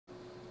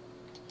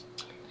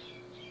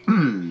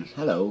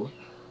Hello.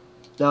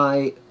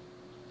 Now,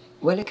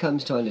 when it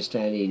comes to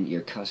understanding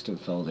your custom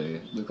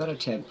folder, we've got a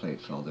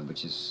template folder,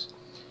 which is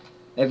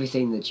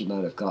everything that you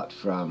might have got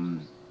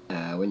from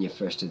when you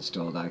first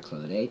installed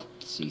Iclone 8,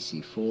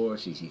 CC4,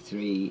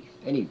 CC3,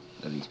 any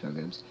of these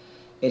programs.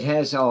 It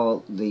has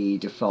all the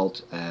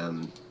default,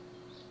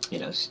 you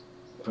know,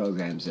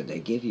 programs that they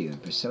give you,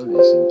 and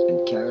personas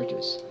and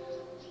characters.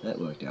 That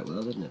worked out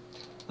well, didn't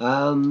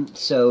it?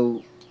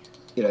 So,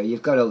 you know,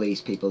 you've got all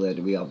these people that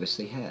we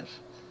obviously have.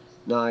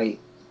 Now, if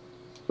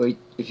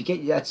you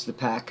get, that's the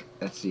pack,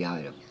 that's the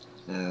item.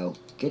 Now,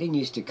 getting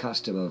used to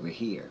custom over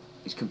here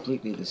is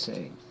completely the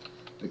same,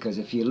 because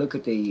if you look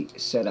at the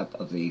setup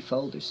of the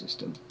folder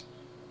system,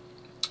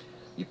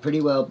 you're pretty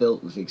well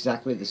built with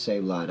exactly the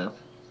same lineup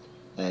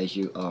as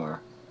you are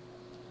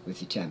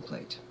with your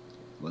template.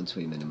 Once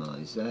we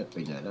minimize that,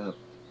 bring that up,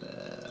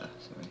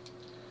 sorry.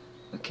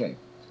 Okay,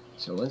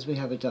 so once we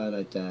have it done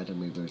like that, and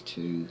we were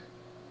to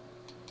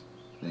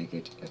make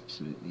it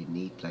absolutely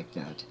neat like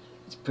that,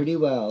 it's pretty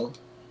well,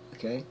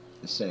 okay,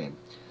 the same.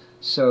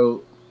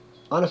 So,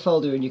 on a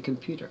folder in your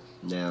computer.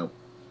 Now,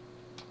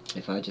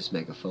 if I just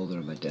make a folder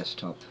on my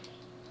desktop,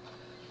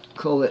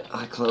 call it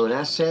Iclone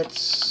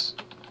Assets,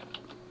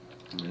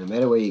 no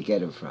matter where you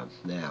get them from.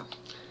 Now,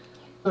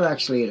 we're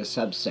actually in a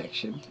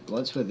subsection.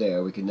 Once we're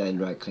there, we can then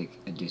right-click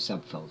and do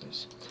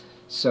subfolders.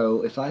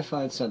 So, if I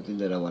find something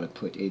that I want to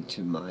put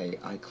into my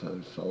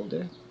Iclone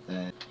folder,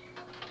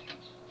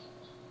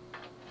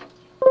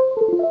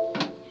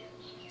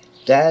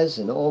 DAS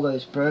and all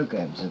those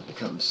programs have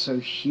become so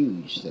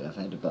huge that I've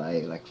had to buy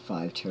like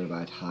 5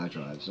 terabyte hard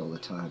drives all the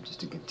time just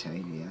to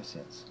contain the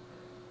assets.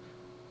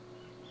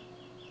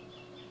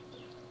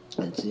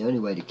 And it's the only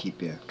way to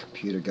keep your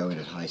computer going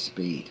at high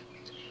speed.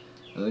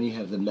 I only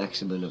have the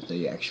maximum of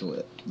the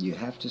actual, you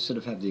have to sort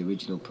of have the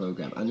original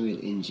program, Unreal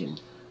Engine,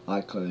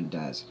 Iclone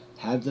DAS.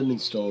 Have them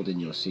installed in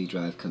your C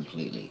drive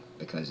completely,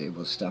 because it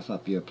will stuff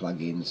up your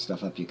plugins,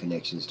 stuff up your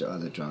connections to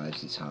other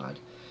drives. It's hard.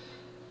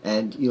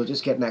 And you'll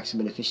just get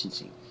maximum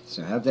efficiency.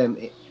 So have them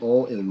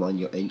all in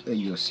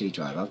your C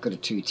drive. I've got a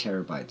 2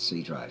 terabyte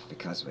C drive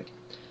because of it.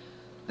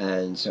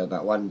 And so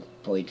about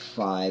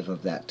 1.5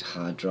 of that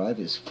hard drive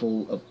is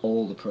full of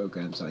all the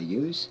programs I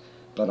use,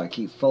 but I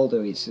keep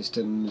folder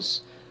systems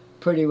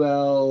pretty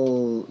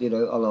well, you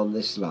know, along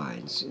this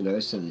lines, you know,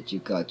 so that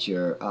you've got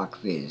your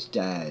ArcViz,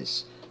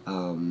 DAS,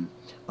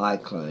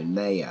 Iclone,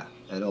 Maya,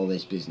 and all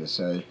this business.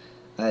 So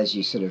as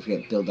you sort of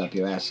build up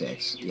your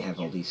assets, you have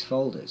all these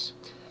folders.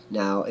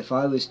 Now, if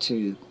I was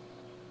to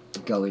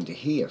go into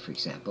here, for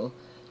example,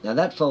 now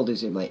that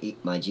folder's in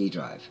my G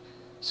drive.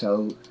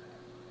 So,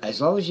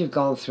 as long as you've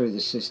gone through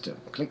the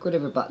system, click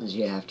whatever buttons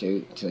you have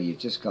to until you've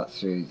just got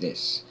through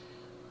this.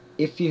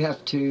 If you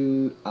have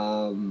to,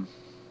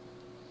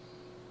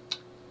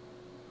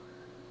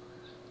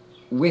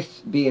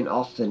 with being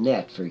off the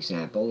net, for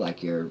example,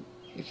 like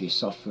if your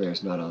software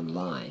is not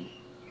online,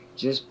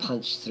 just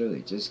punch through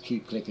it. Just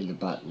keep clicking the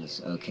buttons.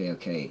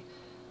 Okay.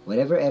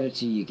 Whatever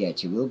editor you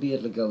get, you will be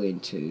able to go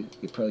into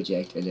your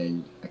project and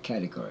then a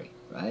category,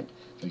 right?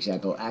 For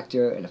example,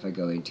 actor, and if I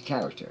go into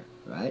character,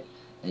 right?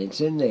 And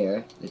it's in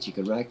there that you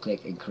can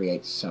right-click and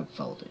create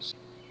subfolders.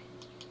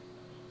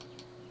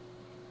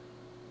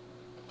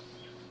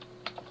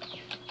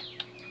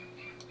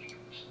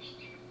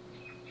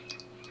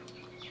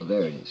 Well,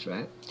 there it is,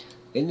 right?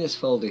 In this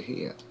folder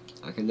here,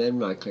 I can then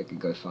right-click and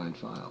go Find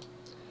File.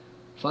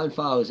 Find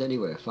File is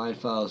anywhere. Find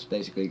File is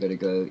basically going to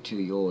go to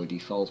your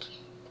default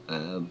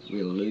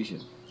Real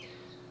Illusion.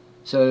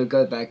 So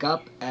go back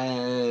up,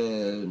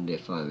 and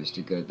if I was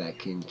to go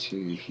back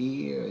into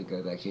here and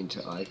go back into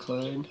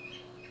Iclone,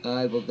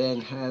 I will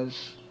then have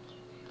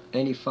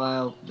any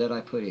file that I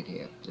put in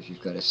here. If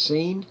you've got a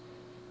scene,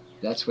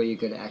 that's where you're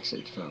going to access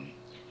it from.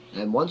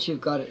 And once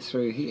you've got it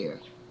through here,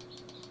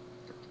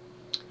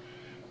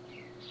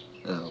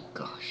 oh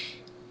gosh,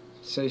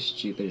 so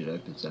stupid it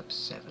opens up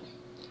 7.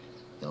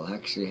 You'll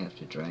actually have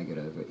to drag it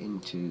over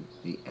into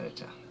the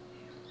editor,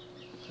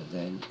 and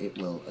then it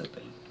will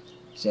open.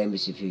 Same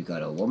as if you've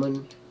got a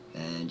woman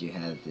and you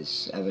have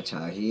this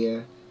avatar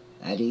here,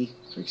 Addie,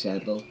 for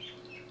example,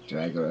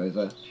 drag her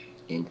over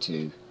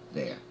into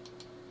there.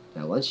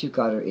 Now once you've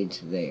got her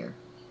into there,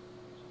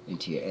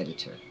 into your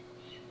editor,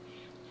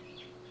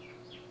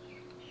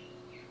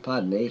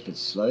 pardon me if it's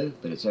slow,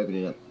 but it's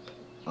opening up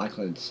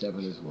Iclone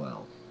 7 as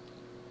well.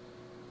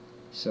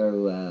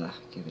 So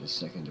give it a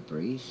second to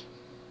breathe.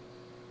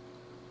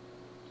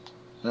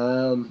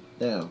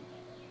 Now,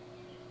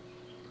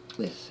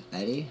 with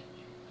Addie,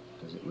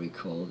 does it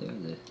recall there,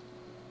 the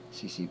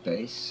CC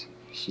base,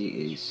 she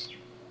is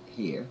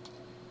here.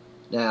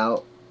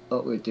 Now,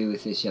 what we'll do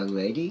with this young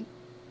lady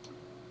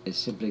is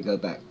simply go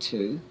back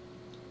to,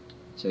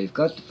 so you've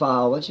got the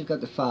file. Once you've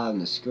got the file on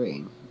the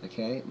screen,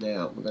 okay,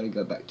 now we're going to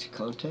go back to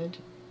content.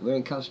 We're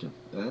in custom,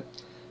 right?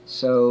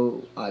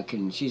 So I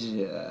can, she's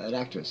an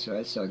actress,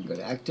 right? So I can go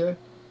to actor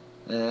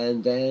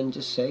and then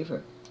just save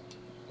her.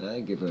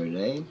 Give her a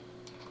name,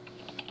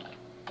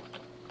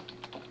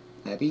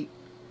 Abby.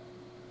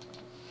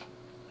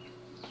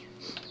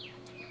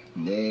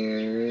 And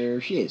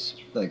there she is.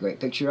 Got a great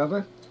picture of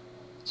her.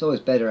 It's always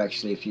better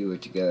actually if you were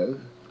to go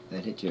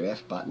and hit your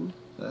F button,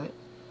 right?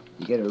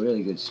 You get a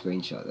really good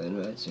screenshot then,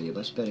 right? So you're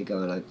much better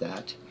going like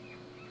that.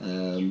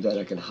 Then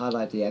I can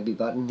highlight the Abby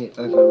button, hit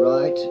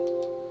overwrite,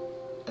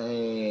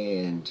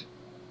 and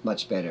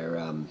much better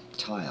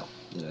tile,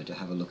 you know, to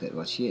have a look at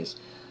what she is.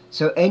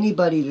 So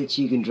anybody that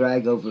you can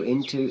drag over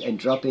into and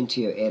drop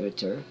into your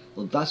editor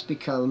will thus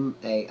become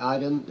an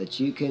item that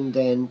you can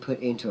then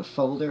put into a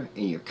folder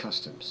in your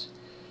customs.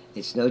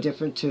 It's no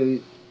different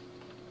to,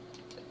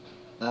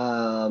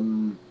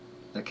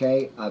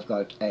 okay, I've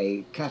got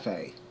a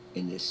cafe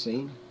in this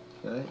scene,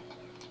 right?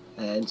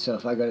 And so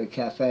if I go to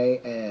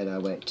cafe and I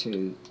went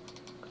to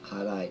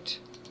highlight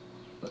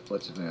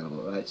what's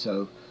available, right?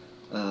 So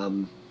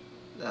I'll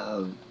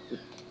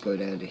go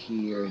down to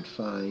here and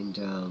find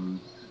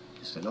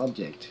just an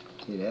object.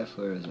 Hit F,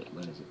 where is it?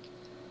 What is it?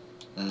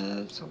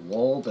 It's a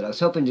wall, but I was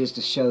hoping just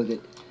to show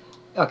that,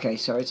 okay,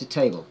 sorry, it's a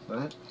table,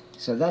 right?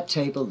 So that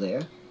table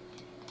there,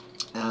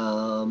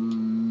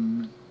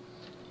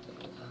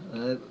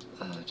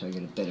 try to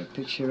get a better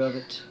picture of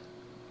it,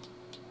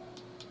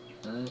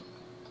 because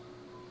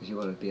you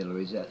want to be able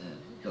to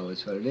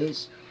notice what it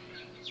is.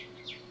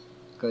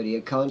 Go to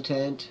your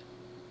content.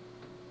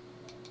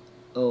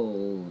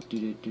 Oh,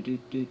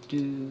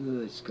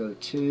 let's go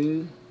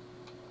to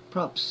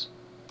props.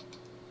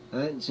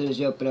 Alright, as soon as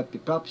you open up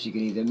your props, you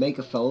can either make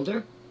a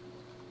folder.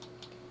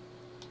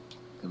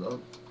 Come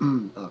on.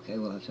 Okay,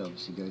 we'll have to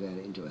obviously go down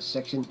into a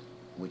section,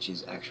 which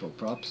is actual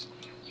props.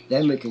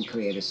 Then we can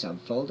create a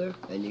subfolder,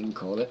 and you can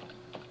call it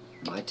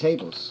My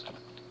Tables.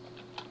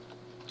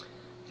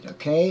 Hit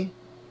OK,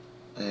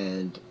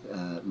 and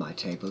My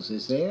Tables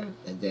is there,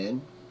 and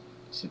then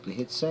simply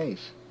hit Save.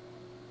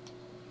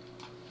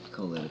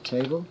 Call that a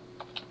table.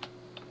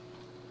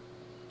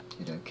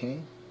 Hit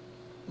OK,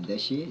 and there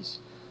she is.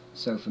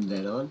 So from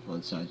then on,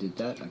 once I did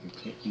that, I could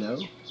click No,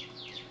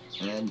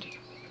 and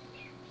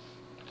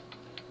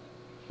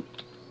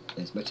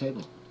there's my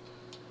table.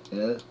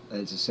 And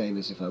it's the same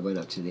as if I went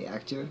up to the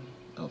actor.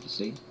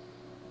 Obviously,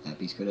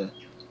 Abby's gonna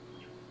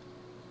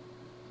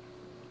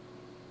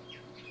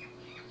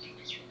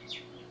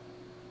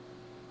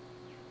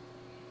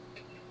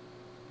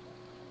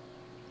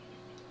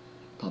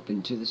pop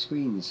into the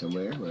screen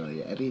somewhere. Where are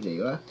you, Abby? There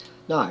you are.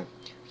 Now,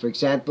 for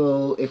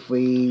example, if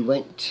we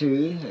went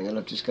to, hang on,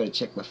 I've just got to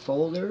check my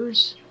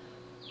folders,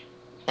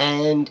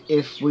 and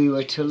if we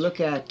were to look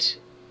at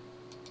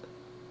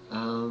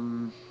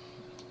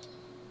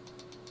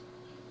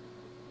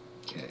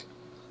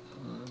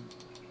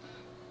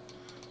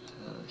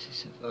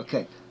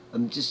okay,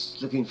 I'm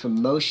just looking for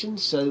motion.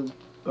 So,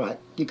 right,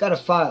 you've got a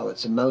file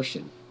that's a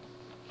motion,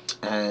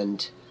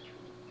 and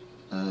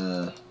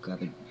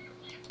grab a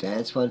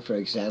dance one, for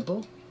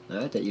example,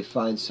 right, that you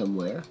find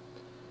somewhere,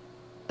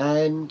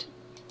 and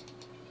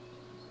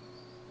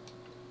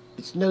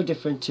it's no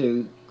different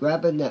to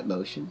grabbing that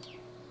motion,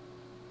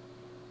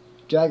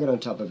 drag it on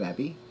top of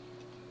Abby,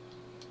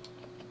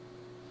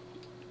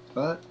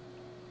 right?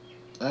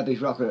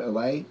 Abby's rocking it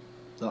away,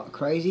 not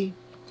crazy,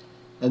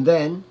 and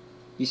then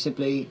you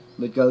simply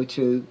would go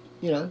to,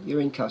 you know,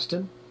 you're in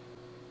custom,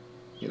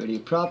 get rid of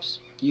your props,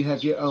 you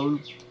have your own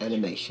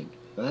animation,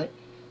 right?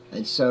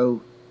 And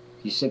so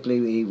you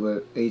simply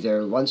were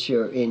either, once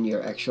you're in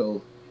your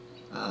actual,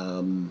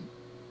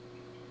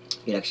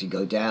 you'd actually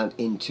go down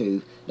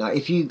into, now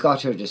if you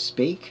got her to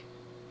speak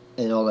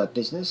and all that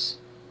business,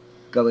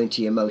 go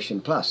into your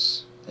Motion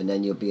Plus, and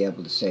then you'll be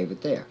able to save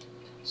it there.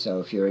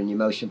 So if you're in your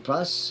Motion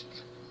Plus,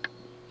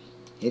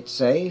 hit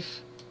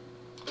save,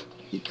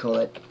 you'd call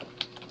it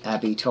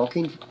Abby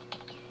talking,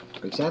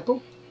 for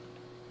example,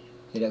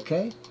 hit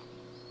OK,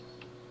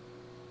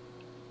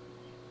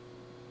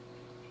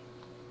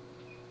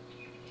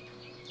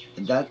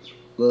 and that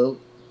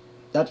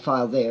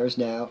file there is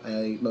now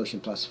a Motion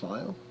Plus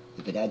file.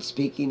 If it had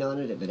speaking on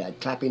it, if it had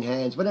clapping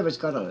hands, whatever it's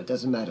got on it,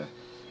 doesn't matter.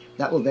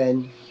 That will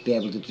then be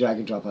able to drag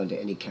and drop onto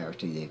any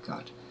character they've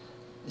got.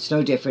 It's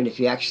no different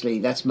if you actually,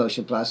 that's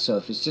Motion Plus, so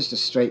if it's just a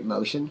straight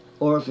motion,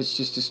 or if it's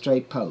just a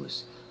straight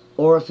pose,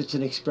 or if it's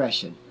an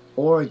expression,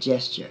 or a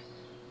gesture,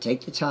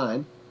 take the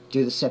time,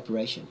 do the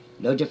separation.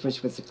 No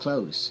difference with the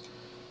clothes.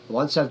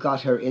 Once I've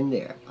got her in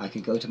there, I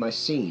could go to my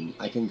scene.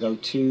 I can go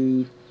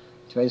to,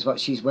 depends what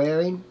she's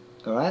wearing,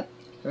 alright,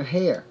 her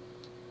hair.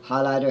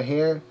 Highlight her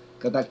hair,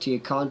 go back to your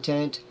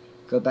content,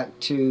 go back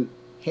to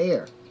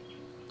hair,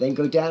 then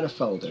go down a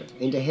folder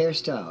into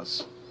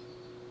hairstyles,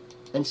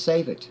 and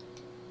save it.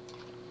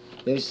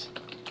 There's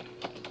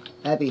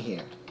Abby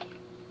hair,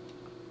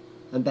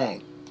 and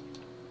bang.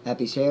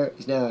 Abby's hair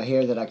is now a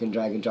hair that I can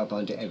drag and drop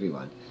onto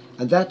everyone.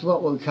 And that's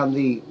what will become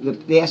the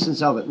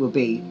essence of it will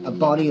be a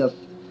body of,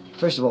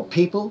 first of all,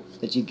 people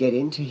that you get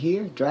into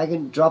here,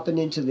 dropping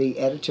into the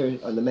editor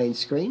on the main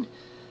screen,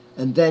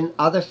 and then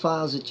other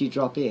files that you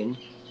drop in,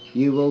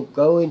 you will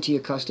go into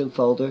your custom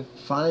folder,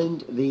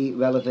 find the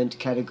relevant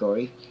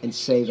category, and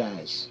save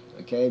as.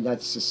 Okay, and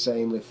that's the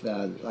same with,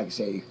 like I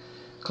say,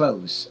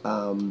 clothes.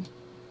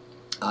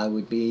 I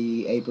would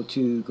be able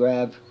to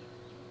grab,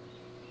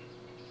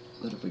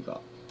 what have we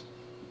got?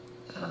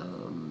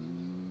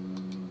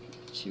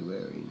 She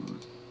wearing,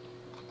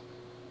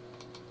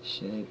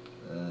 shape.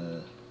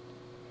 Are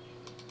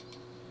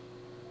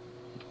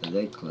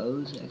they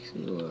clothes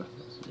actually, or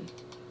let's see.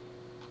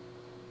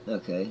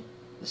 Okay,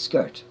 the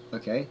skirt.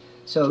 Okay,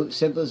 so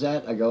simple as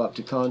that. I go up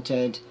to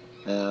content,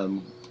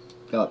 go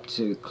up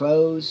to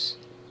clothes,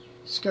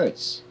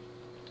 skirts.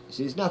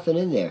 See, there's nothing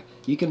in there.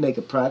 You can make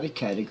a private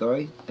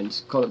category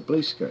and call it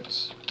blue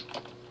skirts.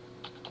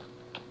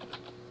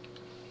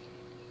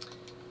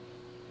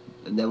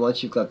 And then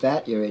once you've got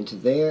that, you're into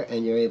there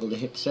and you're able to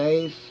hit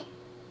save.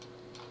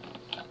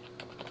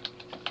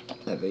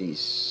 Have a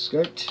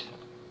skirt.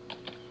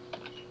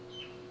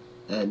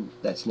 And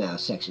that's now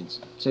sections.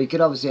 So you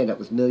could obviously end up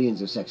with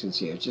millions of sections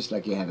here, just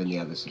like you have in the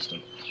other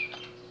system.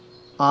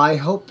 I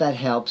hope that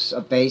helps. A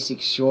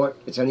basic, short,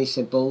 it's only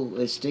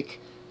simplistic,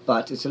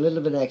 but it's a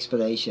little bit of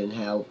explanation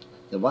how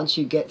that once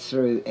you get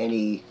through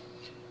any,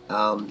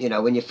 you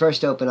know, when you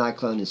first open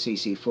Iclone and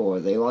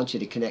CC4, they want you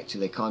to connect to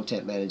the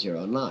content manager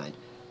online.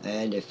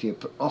 And if you're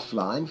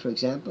offline, for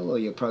example, or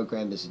your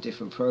program is a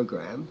different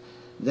program,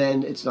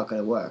 then it's not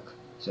going to work.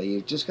 So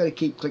you've just got to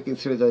keep clicking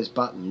through those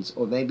buttons,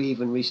 or maybe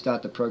even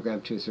restart the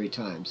program 2 or 3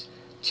 times,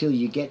 till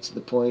you get to the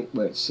point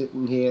where it's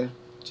sitting here,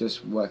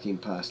 just working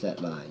past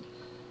that line.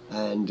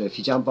 And if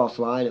you jump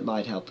offline, it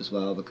might help as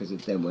well, because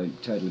it then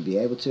won't totally be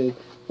able to.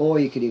 Or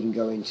you could even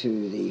go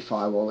into the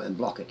firewall and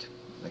block it,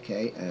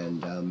 okay,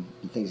 and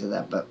things like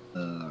that. But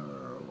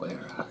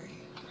where are you?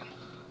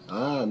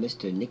 Ah,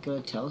 Mr.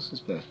 Nikola Tesla's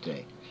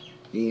birthday.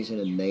 He is an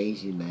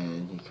amazing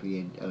man. He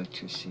created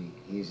electricity.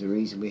 He is the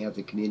reason we have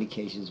the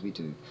communications we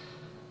do.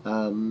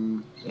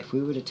 If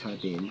we were to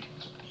type in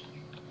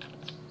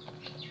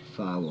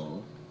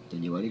Firewall,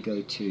 then you want to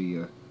go to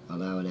your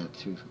Allow an app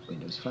through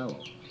Windows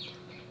Firewall.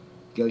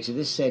 Go to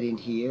this setting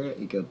here,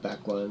 you go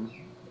back one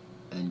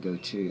and go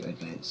to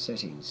Advanced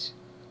Settings.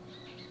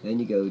 Then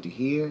you go to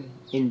here,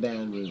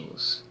 Inbound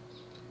Rules.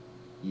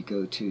 You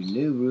go to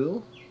New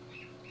Rule.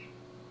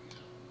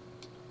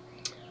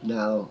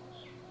 Now,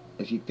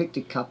 if you picked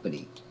a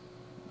company,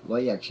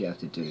 what you actually have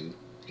to do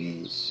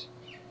is,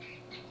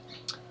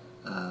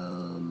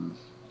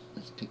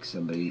 let's pick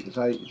somebody. If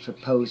I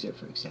propose it,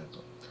 for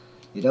example,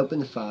 you'd open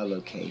the file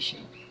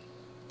location,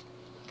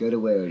 go to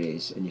where it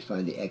is, and you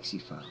find the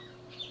exe file.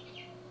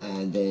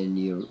 And then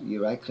you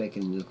right click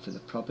and look for the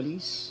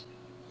properties,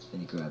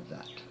 and you grab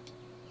that.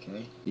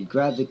 Okay, you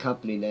grab the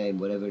company name,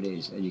 whatever it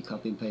is, and you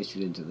copy and paste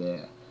it into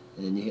there,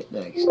 and then you hit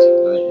next.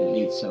 Right, it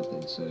needs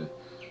something, so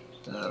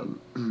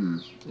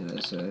you know,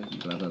 so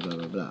blah blah blah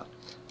blah blah.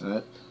 All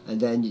right, and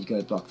then you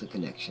go block the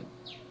connection,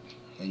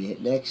 and you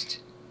hit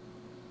next.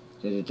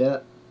 Da da da.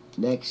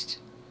 Next,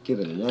 give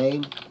it a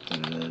name. Da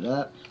da da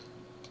da.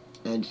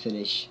 And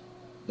finish.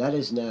 That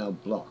is now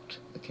blocked.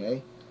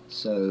 Okay.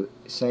 So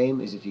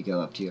same as if you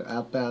go up to your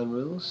outbound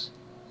rules,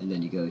 and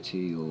then you go to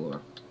your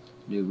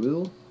new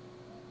rule,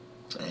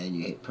 and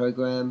you hit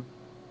program,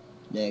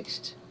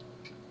 next,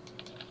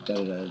 da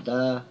da da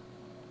da,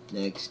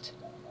 next,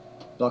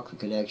 block the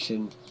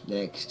connection,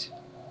 next,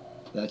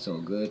 that's all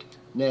good,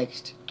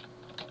 next,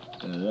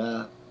 da da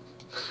da,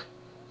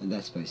 and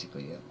that's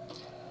basically it.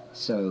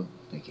 So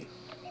thank you.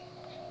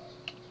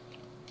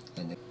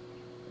 And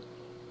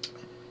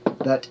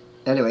but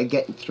anyway,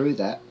 getting through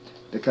that,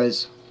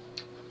 because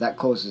that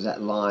causes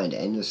that line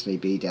to endlessly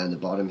be down the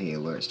bottom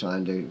here where it's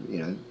trying to, you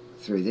know,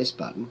 through this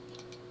button,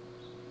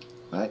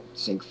 right,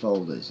 sync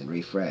folders and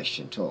refresh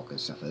and talk and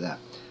stuff like that.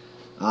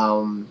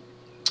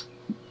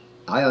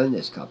 I own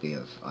this copy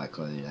of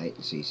Iclone 8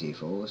 and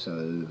CC4,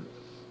 so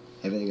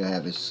everything I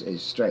have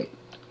is straight.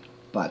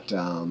 But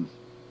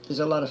there's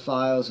a lot of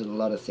files and a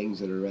lot of things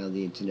that are around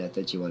the internet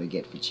that you want to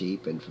get for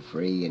cheap and for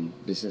free and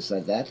business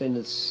like that, and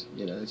it's,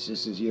 you know, it's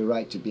just as your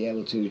right to be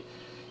able to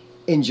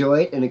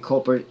enjoy it and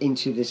incorporate it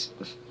into this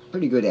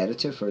pretty good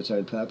editor for its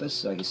own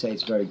purpose. Like I say,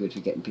 it's very good for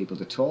getting people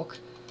to talk.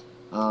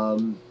 I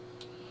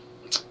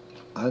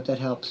hope that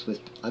helps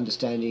with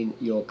understanding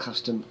your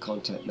custom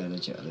content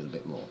manager a little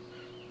bit more.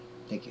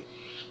 Thank you.